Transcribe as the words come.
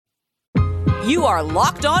You are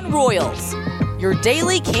Locked On Royals, your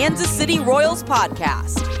daily Kansas City Royals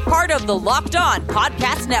podcast. Part of the Locked On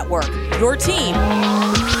Podcast Network, your team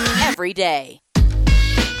every day.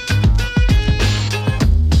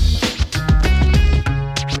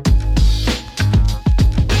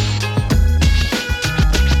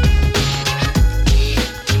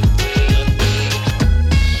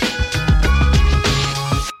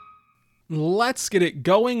 Let's get it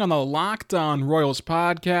going on the Locked On Royals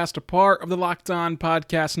podcast, a part of the Locked On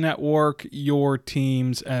Podcast Network, your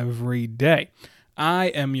teams every day. I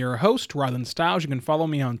am your host, Rylan Stiles. You can follow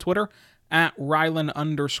me on Twitter at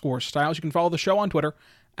Rylan_Stiles. You can follow the show on Twitter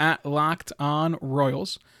at Locked On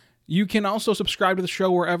Royals. You can also subscribe to the show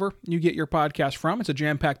wherever you get your podcast from. It's a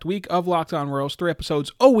jam-packed week of Locked On Royals, 3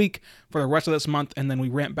 episodes a week for the rest of this month, and then we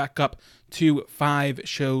ramp back up to 5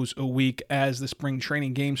 shows a week as the spring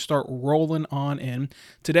training games start rolling on in.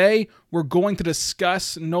 Today, we're going to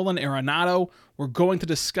discuss Nolan Arenado. We're going to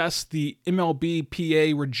discuss the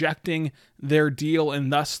MLB/PA rejecting their deal,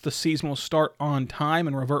 and thus the season will start on time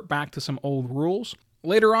and revert back to some old rules.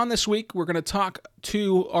 Later on this week, we're going to talk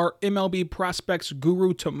to our MLB prospects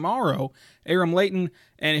guru tomorrow, Aram Layton,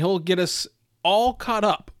 and he'll get us all caught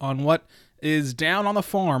up on what is down on the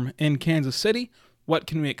farm in Kansas City, what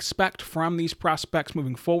can we expect from these prospects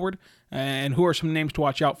moving forward, and who are some names to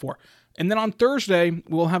watch out for. And then on Thursday,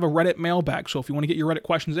 we'll have a Reddit mailbag, so if you want to get your Reddit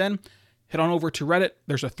questions in, head on over to Reddit.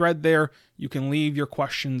 There's a thread there. You can leave your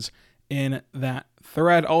questions in that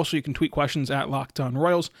thread. Also, you can tweet questions at Locked On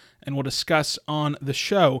Royals, and we'll discuss on the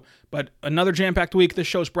show. But another jam-packed week. This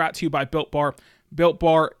show is brought to you by Built Bar. Built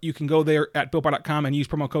Bar, you can go there at BuiltBar.com and use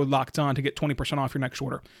promo code LOCKEDON to get 20% off your next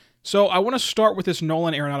order. So I want to start with this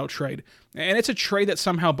Nolan Arenado trade. And it's a trade that's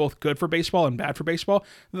somehow both good for baseball and bad for baseball.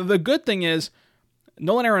 The good thing is,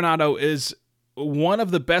 Nolan Arenado is one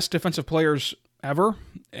of the best defensive players ever,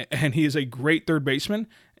 and he is a great third baseman,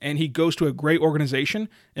 and he goes to a great organization,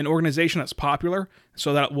 an organization that's popular,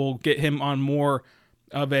 so that will get him on more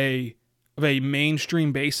of a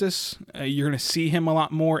mainstream basis. You're going to see him a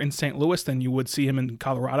lot more in St. Louis than you would see him in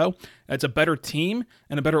Colorado. It's a better team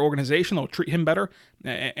and a better organization. They'll treat him better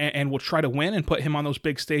and will try to win and put him on those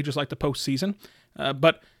big stages like the postseason.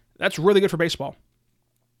 But that's really good for baseball.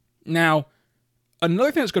 Now,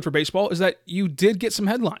 another thing that's good for baseball is that you did get some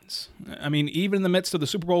headlines. I mean, even in the midst of the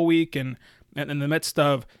Super Bowl week and in the midst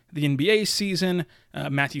of the NBA season,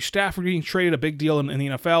 Matthew Stafford getting traded, a big deal in the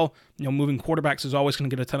NFL. You know, moving quarterbacks is always going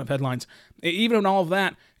to get a ton of headlines. Even in all of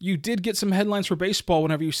that, you did get some headlines for baseball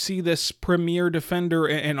whenever you see this premier defender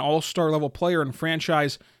and all-star level player and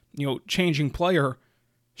franchise, changing player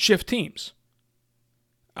shift teams.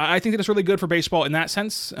 I think that it's really good for baseball in that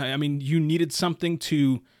sense. I mean, you needed something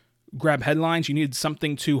to grab headlines. You needed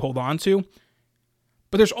something to hold on to.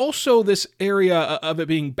 But there's also this area of it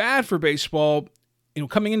being bad for baseball.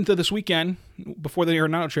 Coming into this weekend, before the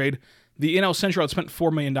Arenado trade, the NL Central had spent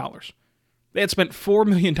 $4 million. They had spent $4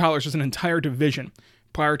 million as an entire division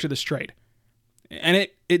prior to this trade. And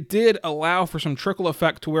it did allow for some trickle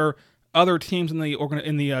effect to where other teams in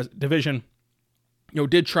the division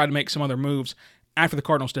did try to make some other moves after the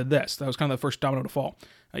Cardinals did this. That was kind of the first domino to fall.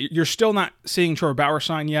 You're still not seeing Trevor Bauer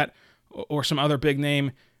sign yet or some other big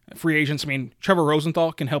name free agents. I mean, Trevor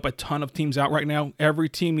Rosenthal can help a ton of teams out right now. Every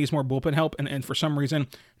team needs more bullpen help, and for some reason,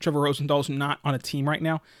 Trevor Rosenthal's not on a team right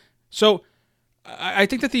now. So I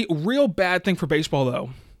think that the real bad thing for baseball, though,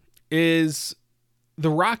 is the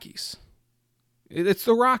Rockies. It's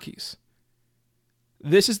the Rockies.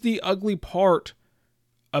 This is the ugly part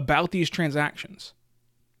about these transactions.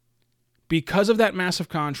 Because of that massive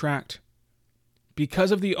contract,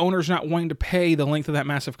 because of the owners not wanting to pay the length of that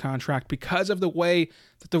massive contract, because of the way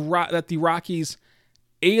that the Rockies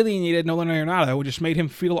alienated Nolan Arenado, just made him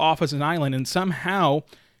feel off as an island, and somehow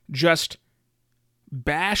just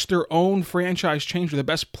bashed their own franchise changer, the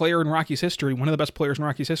best player in Rockies history, one of the best players in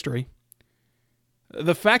Rockies history.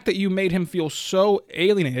 The fact that you made him feel so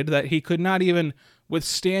alienated that he could not even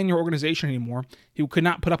withstand your organization anymore, he could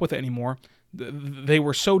not put up with it anymore. They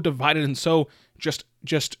were so divided and so just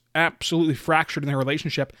absolutely fractured in their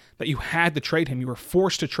relationship that you had to trade him. You were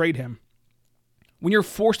forced to trade him. When you're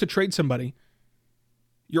forced to trade somebody,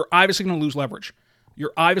 you're obviously going to lose leverage.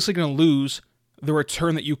 You're obviously going to lose the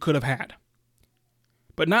return that you could have had.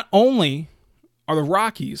 But not only are the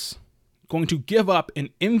Rockies going to give up an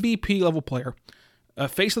MVP level player, a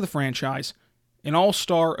face of the franchise, an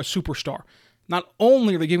all-star, a superstar, not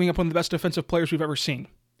only are they giving up one of the best defensive players we've ever seen,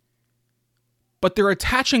 but they're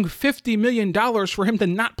attaching $50 million for him to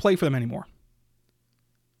not play for them anymore.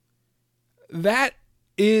 That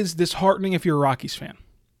is disheartening if you're a Rockies fan.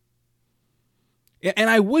 And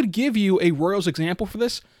I would give you a Royals example for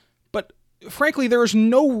this, but frankly, there is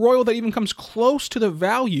no Royal that even comes close to the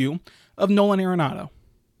value of Nolan Arenado.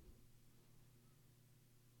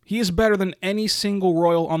 He is better than any single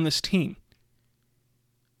Royal on this team.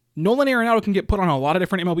 Nolan Arenado can get put on a lot of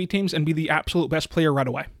different MLB teams and be the absolute best player right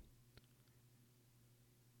away.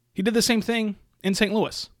 He did the same thing in St.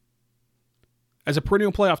 Louis. As a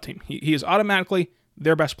perennial playoff team, he is automatically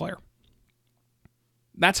their best player.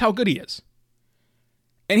 That's how good he is.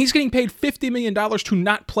 And he's getting paid $50 million to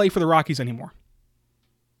not play for the Rockies anymore.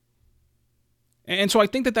 And so I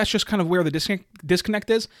think that that's just kind of where the disconnect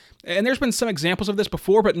is. And there's been some examples of this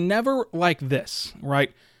before, but never like this,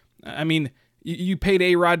 right? I mean, you paid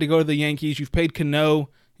A-Rod to go to the Yankees. You've paid Cano,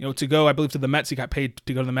 to go, I believe, to the Mets. He got paid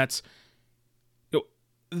to go to the Mets.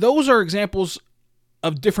 Those are examples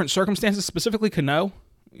of different circumstances, specifically Cano.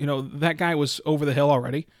 That guy was over the hill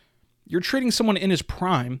already. You're treating someone in his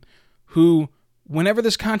prime who, whenever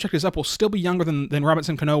this contract is up, will still be younger than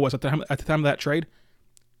Robinson Cano was at the time of that trade.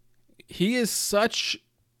 He is such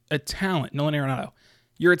a talent, Nolan Arenado.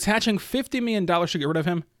 You're attaching $50 million to get rid of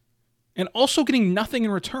him and also getting nothing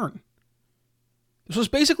in return. This was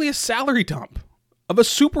basically a salary dump of a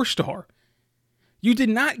superstar. You did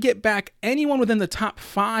not get back anyone within the top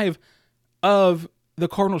 5 of the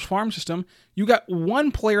Cardinals farm system. You got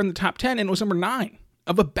one player in the top 10, and it was number 9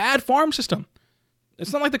 of a bad farm system.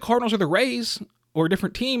 It's not like the Cardinals or the Rays or a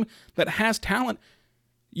different team that has talent.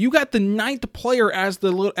 You got the 9th player as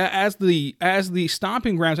the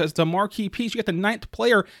stomping grounds, as the marquee piece. You got the 9th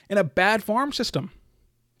player in a bad farm system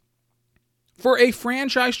for a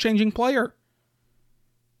franchise-changing player.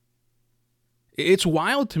 It's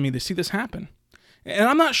wild to me to see this happen. And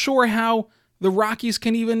I'm not sure how the Rockies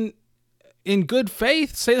can even, in good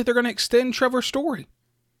faith, say that they're going to extend Trevor Story.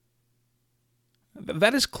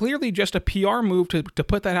 That is clearly just a PR move to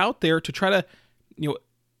put that out there to try to,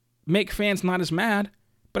 make fans not as mad.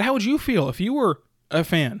 But how would you feel if you were a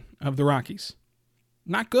fan of the Rockies?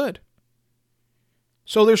 Not good.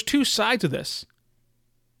 So there's two sides of this.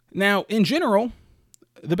 Now, in general,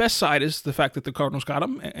 the best side is the fact that the Cardinals got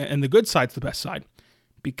him, and the good side's the best side,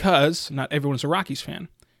 because not everyone's a Rockies fan.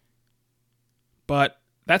 But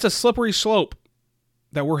that's a slippery slope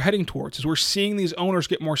that we're heading towards, is we're seeing these owners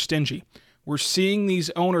get more stingy. We're seeing these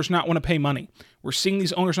owners not want to pay money. We're seeing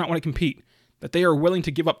these owners not want to compete, that they are willing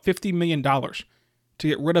to give up $50 million to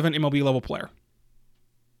get rid of an MLB-level player.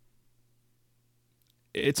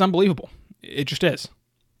 It's unbelievable. It just is.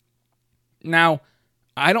 Now,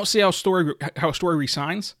 I don't see how Story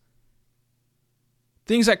resigns.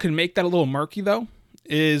 Things that could make that a little murky, though,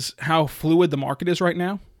 is how fluid the market is right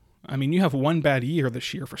now. I mean, you have one bad year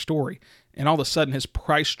this year for Story, and all of a sudden his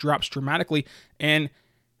price drops dramatically, and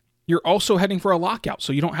you're also heading for a lockout,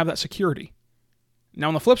 so you don't have that security. Now,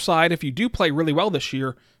 on the flip side, if you do play really well this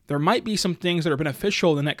year, there might be some things that are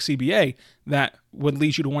beneficial in the next CBA that would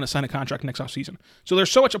lead you to want to sign a contract next offseason. So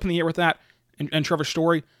there's so much up in the air with that and Trevor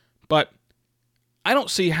Story, but I don't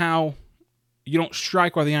see how you don't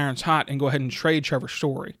strike while the iron's hot and go ahead and trade Trevor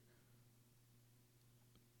Story.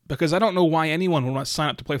 Because I don't know why anyone would want to sign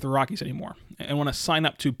up to play for the Rockies anymore and want to sign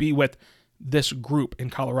up to be with this group in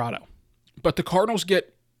Colorado. But the Cardinals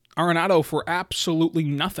get Arenado for absolutely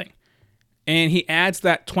nothing. And he adds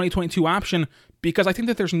that 2022 option because I think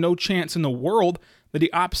that there's no chance in the world that he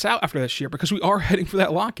opts out after this year, because we are heading for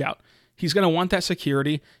that lockout. He's going to want that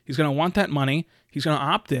security. He's going to want that money. He's going to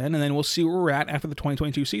opt in, and then we'll see where we're at after the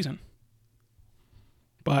 2022 season.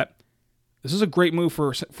 But this is a great move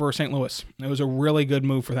for St. Louis. It was a really good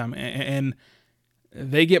move for them, and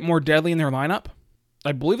they get more deadly in their lineup.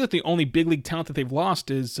 I believe that the only big league talent that they've lost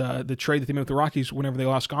is the trade that they made with the Rockies whenever they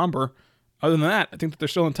lost Gomber. Other than that, I think that they're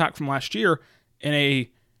still intact from last year in a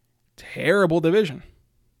terrible division.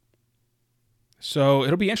 So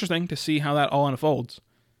it'll be interesting to see how that all unfolds.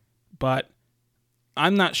 But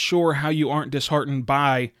I'm not sure how you aren't disheartened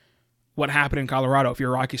by what happened in Colorado if you're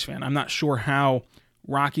a Rockies fan. I'm not sure how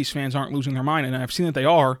Rockies fans aren't losing their mind, and I've seen that they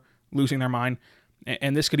are losing their mind,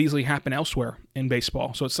 and this could easily happen elsewhere in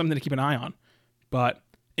baseball. So it's something to keep an eye on. But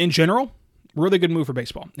in general, really good move for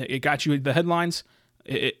baseball. It got you the headlines.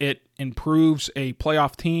 It improves a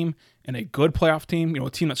playoff team and a good playoff team, a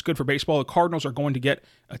team that's good for baseball. The Cardinals are going to get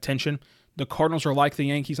attention. The Cardinals are like the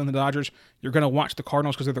Yankees and the Dodgers. You're going to watch the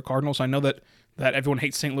Cardinals because they're the Cardinals. I know that everyone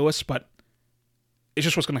hates St. Louis, but it's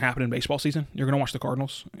just what's going to happen in baseball season. You're going to watch the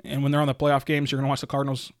Cardinals. And when they're on the playoff games, you're going to watch the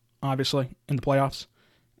Cardinals, obviously, in the playoffs.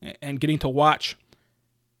 And getting to watch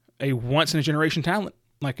a once-in-a-generation talent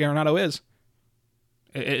like Arenado is,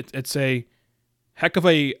 it's a heck of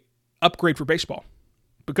a upgrade for baseball.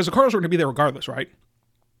 Because the Cardinals are going to be there regardless, right?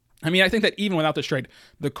 I mean, I think that even without this trade,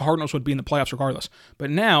 the Cardinals would be in the playoffs regardless.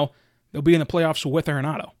 But now, they'll be in the playoffs with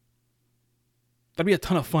Arenado. that'd be a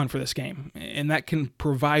ton of fun for this game, and that can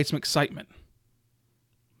provide some excitement.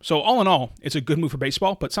 So all in all, it's a good move for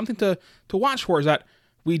baseball, but something to watch for is that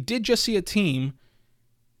we did just see a team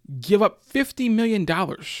give up $50 million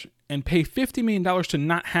and pay $50 million to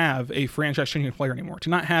not have a franchise-changing player anymore, to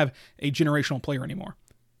not have a generational player anymore.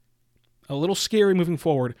 A little scary moving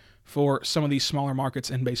forward for some of these smaller markets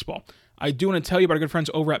in baseball. I do want to tell you about our good friends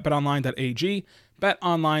over at betonline.ag.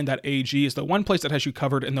 BetOnline.ag is the one place that has you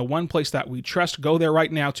covered and the one place that we trust. Go there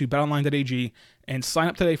right now to betonline.ag and sign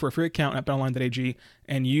up today for a free account at betonline.ag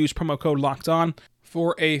and use promo code LOCKEDON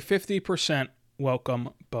for a 50% welcome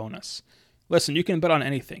bonus. Listen, you can bet on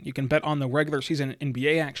anything. You can bet on the regular season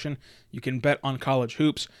NBA action. You can bet on college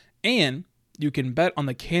hoops. And you can bet on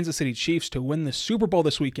the Kansas City Chiefs to win the Super Bowl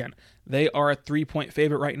this weekend. They are a 3-point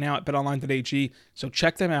favorite right now at betonline.ag. So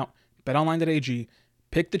check them out. betonline.ag.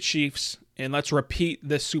 Pick the Chiefs. And let's repeat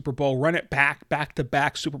this Super Bowl. Run it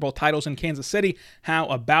back-to-back Super Bowl titles in Kansas City. How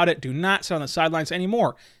about it? Do not sit on the sidelines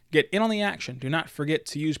anymore. Get in on the action. Do not forget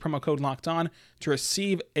to use promo code LOCKEDON to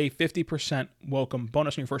receive a 50% welcome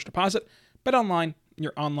bonus on your first deposit. BetOnline,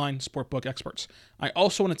 your online sportbook experts. I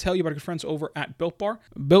also want to tell you about our good friends over at Built Bar.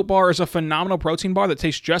 Built Bar is a phenomenal protein bar that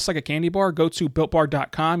tastes just like a candy bar. Go to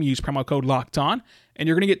BuiltBar.com, use promo code LOCKEDON, and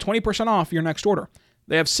you're going to get 20% off your next order.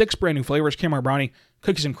 They have 6 brand new flavors: caramel brownie,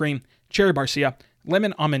 cookies and cream, cherry barcia,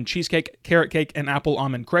 lemon almond cheesecake, carrot cake, and apple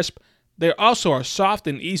almond crisp. They also are soft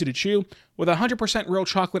and easy to chew with 100% real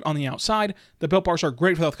chocolate on the outside. The Built Bars are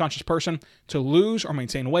great for the health-conscious person to lose or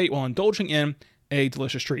maintain weight while indulging in a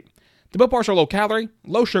delicious treat. The Built Bars are low-calorie,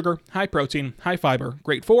 low-sugar, high-protein, high-fiber,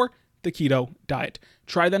 great for the keto diet.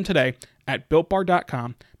 Try them today at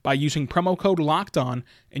BuiltBar.com by using promo code LOCKEDON,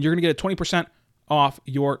 and you're going to get a 20% off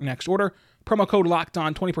your next order. Promo code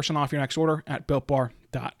LOCKEDON, 20% off your next order at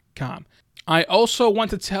BuiltBar.com. I also want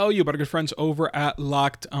to tell you about our good friends over at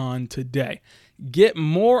Locked On Today. Get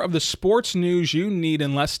more of the sports news you need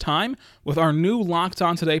in less time with our new Locked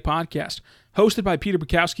On Today podcast. Hosted by Peter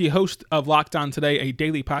Bukowski, host of Locked On Today, a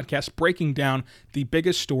daily podcast breaking down the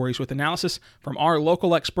biggest stories with analysis from our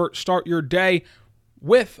local experts. Start your day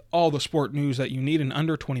with all the sport news that you need in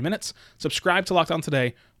under 20 minutes. Subscribe to Locked On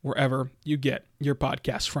Today wherever you get your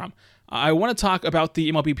podcasts from. I want to talk about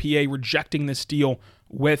the MLBPA rejecting this deal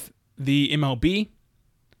with the MLB.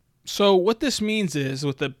 So what this means is,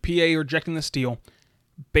 with the PA rejecting this deal,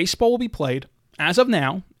 baseball will be played. As of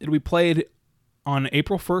now, it'll be played on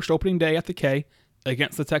April 1st, opening day at the K,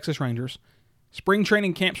 against the Texas Rangers. Spring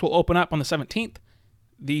training camps will open up on the 17th.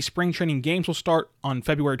 The spring training games will start on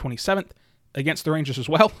February 27th against the Rangers as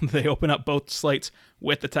well. They open up both slates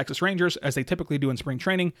with the Texas Rangers, as they typically do in spring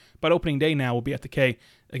training, but opening day now will be at the K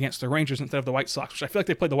against the Rangers instead of the White Sox, which I feel like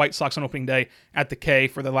they played the White Sox on opening day at the K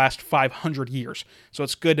for the last 500 years. So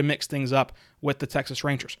it's good to mix things up with the Texas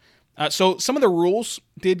Rangers. So some of the rules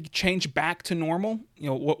did change back to normal,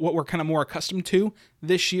 what we're kind of more accustomed to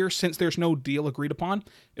this year since there's no deal agreed upon.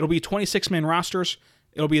 It'll be 26-man rosters.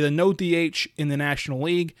 It'll be the no DH in the National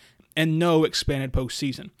League and no expanded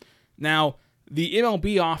postseason. Now, the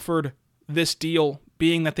MLB offered this deal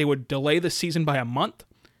being that they would delay the season by a month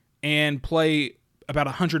and play about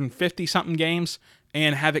 150-something games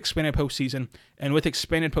and have expanded postseason. And with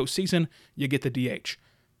expanded postseason, you get the DH.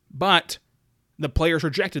 But the players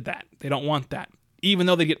rejected that. They don't want that. Even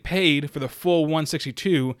though they get paid for the full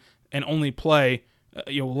 162 and only play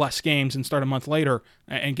less games and start a month later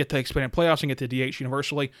and get the expanded playoffs and get the DH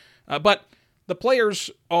universally. But the players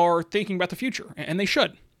are thinking about the future, and they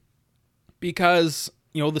should. Because,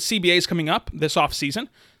 the CBA is coming up this offseason.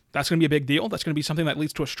 That's going to be a big deal. That's going to be something that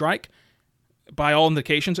leads to a strike. By all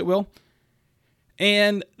indications, it will.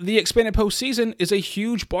 And the expanded postseason is a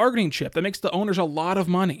huge bargaining chip that makes the owners a lot of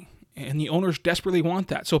money. And the owners desperately want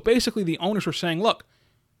that. So basically, the owners are saying, look,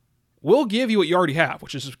 we'll give you what you already have,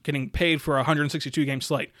 which is getting paid for a 162-game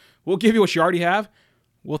slate. We'll give you what you already have.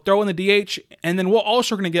 We'll throw in the DH. And then we're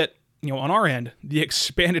also going to get, on our end, the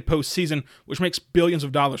expanded postseason, which makes billions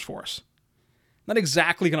of dollars for us. Not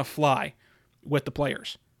exactly going to fly with the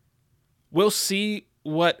players. We'll see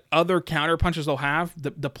what other counterpunches they'll have.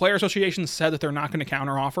 The Player Association said that they're not going to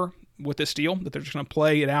counteroffer with this deal, that they're just going to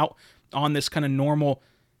play it out on this kind of normal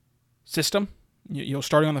system,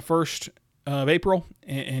 starting on the 1st of April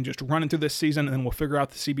and just running through this season, and then we'll figure out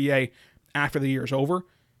the CBA after the year is over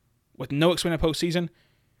with no expanded postseason.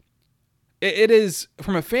 It is,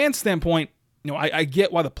 from a fan standpoint, I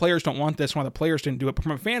get why the players don't want this, why the players didn't do it, but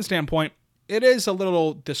from a fan standpoint, it is a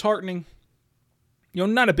little disheartening.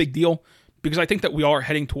 Not a big deal, because I think that we are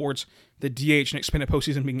heading towards the DH and expanded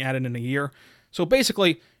postseason being added in a year. So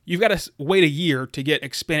basically, you've got to wait a year to get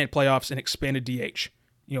expanded playoffs and expanded DH,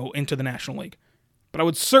 into the National League. But I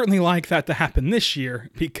would certainly like that to happen this year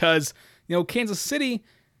because, Kansas City,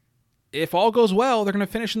 if all goes well, they're going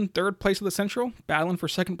to finish in third place of the Central, battling for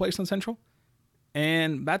second place in the Central.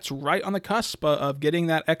 And that's right on the cusp of getting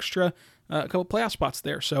that extra couple playoff spots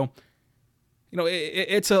there. So,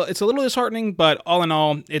 it's a little disheartening, but all in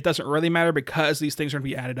all, it doesn't really matter because these things are going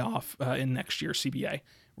to be added off in next year's CBA,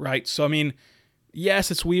 right? So,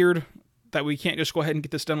 yes, it's weird that we can't just go ahead and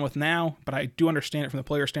get this done with now, but I do understand it from the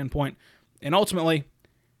player standpoint. And ultimately,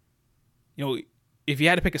 if you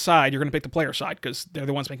had to pick a side, you're going to pick the player side because they're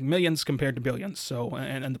the ones making millions compared to billions. So,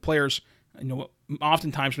 and the players,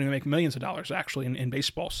 oftentimes when they make millions of dollars actually in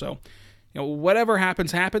baseball. So, whatever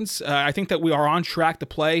happens. I think that we are on track to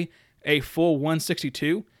play a full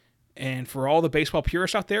 162. And for all the baseball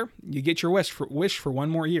purists out there, you get your wish for one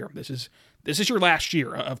more year. This is your last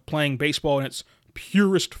year of playing baseball in its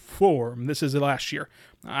purest form. This is the last year.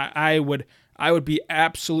 I would be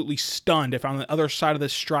absolutely stunned if on the other side of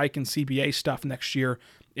this strike and CBA stuff next year,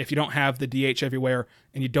 if you don't have the DH everywhere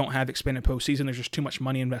and you don't have expanded postseason, there's just too much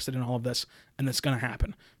money invested in all of this, and that's going to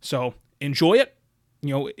happen. So enjoy it.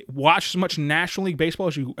 Watch as much National League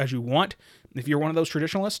baseball as you want. If you're one of those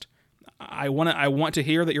traditionalists, I want to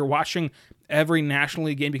hear that you're watching every National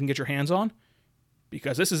League game you can get your hands on,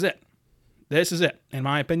 because this is it. This is it. In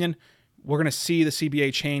my opinion, we're going to see the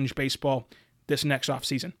CBA change baseball this next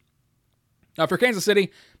offseason. For Kansas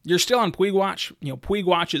City, you're still on Puig watch. Puig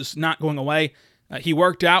watch is not going away. He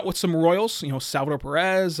worked out with some Royals, Salvador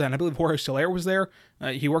Perez, and I believe Jorge Soler was there.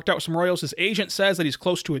 He worked out with some Royals. His agent says that he's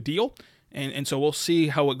close to a deal, and so we'll see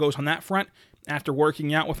how it goes on that front after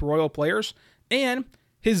working out with Royal players. And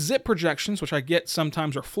his ZiP projections, which I get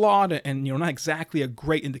sometimes are flawed and not exactly a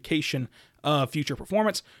great indication of future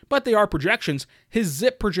performance, but they are projections. His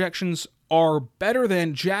ZiP projections are better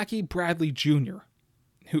than Jackie Bradley Jr.,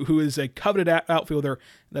 who is a coveted outfielder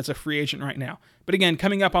that's a free agent right now. But again,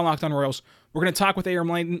 coming up on Locked On Royals, we're going to talk with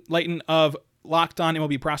Aram Leighton of Locked On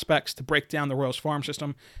MLB Prospects to break down the Royals farm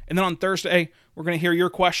system. And then on Thursday, we're going to hear your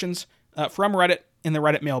questions from Reddit in the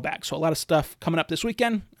Reddit mailbag. So a lot of stuff coming up this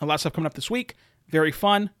weekend, a lot of stuff coming up this week. Very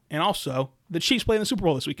fun. And also, the Chiefs play in the Super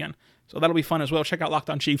Bowl this weekend. So that'll be fun as well. Check out Locked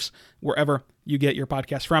On Chiefs wherever you get your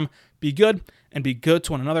podcast from. Be good and be good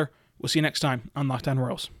to one another. We'll see you next time on Locked On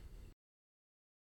Royals.